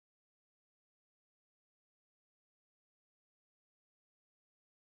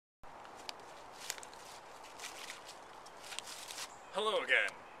Hello again,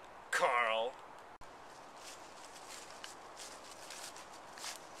 Carl.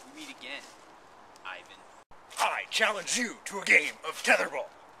 We meet again, Ivan. I challenge you to a game of Tetherball.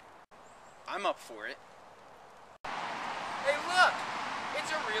 I'm up for it. Hey look!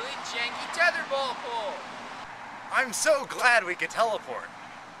 It's a really janky tetherball pole! I'm so glad we could teleport.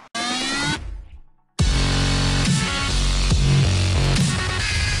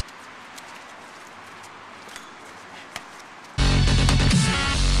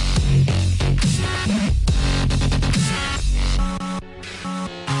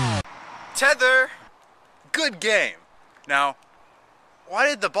 Tether! Good game. Now, why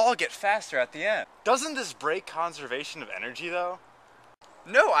did the ball get faster at the end? Doesn't this break conservation of energy though?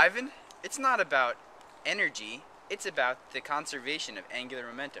 No, Ivan. It's not about energy. It's about the conservation of angular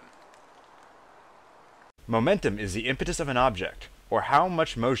momentum. Momentum is the impetus of an object, or how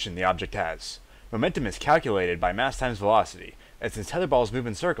much motion the object has. Momentum is calculated by mass times velocity, and since tetherballs move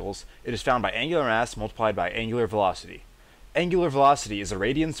in circles, it is found by angular mass multiplied by angular velocity. Angular velocity is the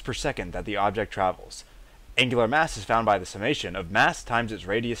radians per second that the object travels. Angular mass is found by the summation of mass times its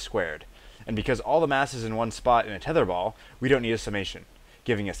radius squared, and because all the mass is in one spot in a tetherball, we don't need a summation,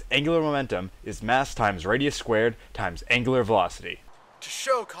 giving us angular momentum is mass times radius squared times angular velocity. To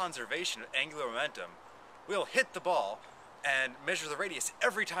show conservation of angular momentum, we'll hit the ball and measure the radius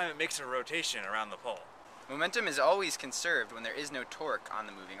every time it makes a rotation around the pole. Momentum is always conserved when there is no torque on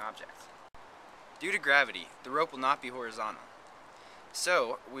the moving object. Due to gravity, the rope will not be horizontal.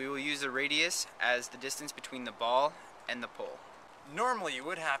 So, we will use the radius as the distance between the ball and the pole. Normally you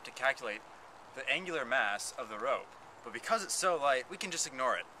would have to calculate the angular mass of the rope, but because it's so light, we can just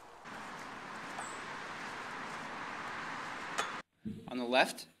ignore it. On the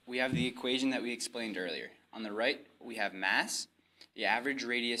left, we have the equation that we explained earlier. On the right, we have mass, the average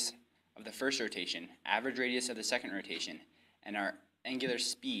radius of the first rotation, average radius of the second rotation, and our angular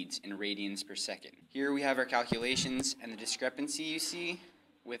speeds in radians per second. Here we have our calculations, and the discrepancy you see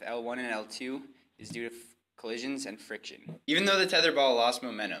with L1 and L2 is due to collisions and friction. Even though the tetherball lost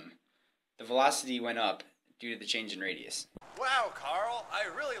momentum, the velocity went up due to the change in radius. Wow, Carl, I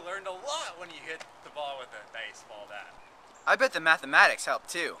really learned a lot when you hit the ball with a baseball bat. I bet the mathematics helped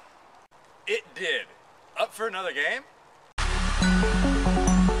too. It did. Up for another game?